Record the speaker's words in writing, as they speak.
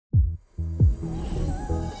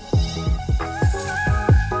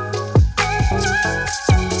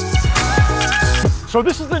So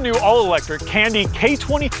this is the new all-electric Kandi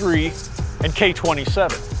K23 and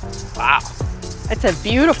K27. Wow. It's a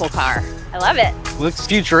beautiful car. I love it. Looks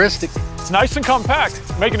futuristic. It's nice and compact,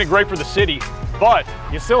 making it great for the city, but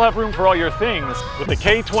you still have room for all your things with the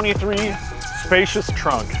K23 spacious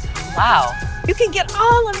trunk. Wow. You can get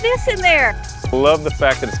all of this in there. Love the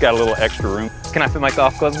fact that it's got a little extra room. Can I fit my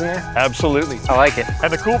golf clubs in there? Absolutely. I like it.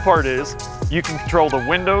 And the cool part is, you can control the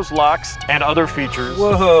windows, locks, and other features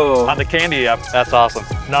Whoa. on the Kandi app. That's awesome.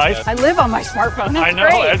 Nice. I live on my smartphone. That's I know,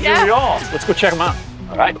 great. as do we all. Let's go check them out.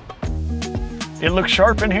 All right. It looks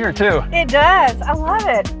sharp in here too. It does. I love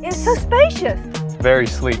it. It's so spacious. Very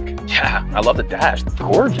sleek. Yeah, I love the dash.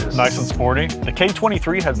 Gorgeous. Nice and sporty. The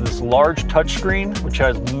K23 has this large touchscreen, which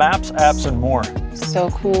has maps, apps, and more. So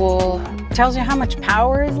cool. Tells you how much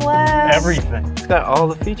power is left. Everything. It's got all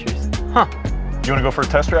the features. Huh. You want to go for a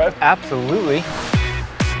test drive? Absolutely.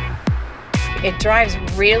 It drives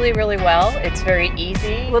really, really well. It's very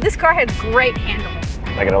easy. Well, this car has great handling.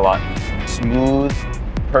 I like it a lot. Smooth,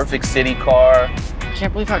 perfect city car. I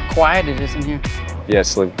can't believe how quiet it is in here.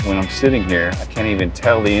 Yes, like when I'm sitting here, I can't even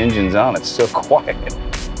tell the engine's on. It's so quiet.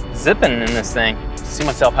 Zipping in this thing. I see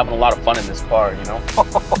myself having a lot of fun in this car, you know?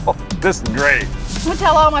 This is great. I'm gonna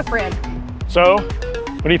tell all my friends. So,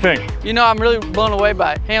 what do you think? You know, I'm really blown away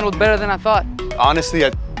by it. Handled better than I thought. Honestly,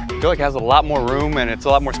 I feel like it has a lot more room and it's a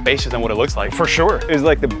lot more spacious than what it looks like. For sure. It's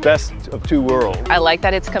like the best of two worlds. I like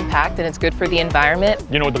that it's compact and it's good for the environment.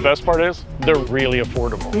 You know what the best part is? They're really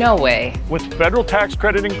affordable. No way. With federal tax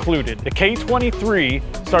credit included, the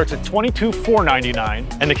K23 starts at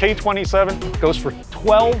 $22,499 and the K27 goes for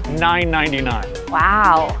 $12,999.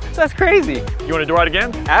 Wow. That's crazy. You want to do it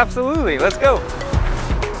again? Absolutely. Let's go.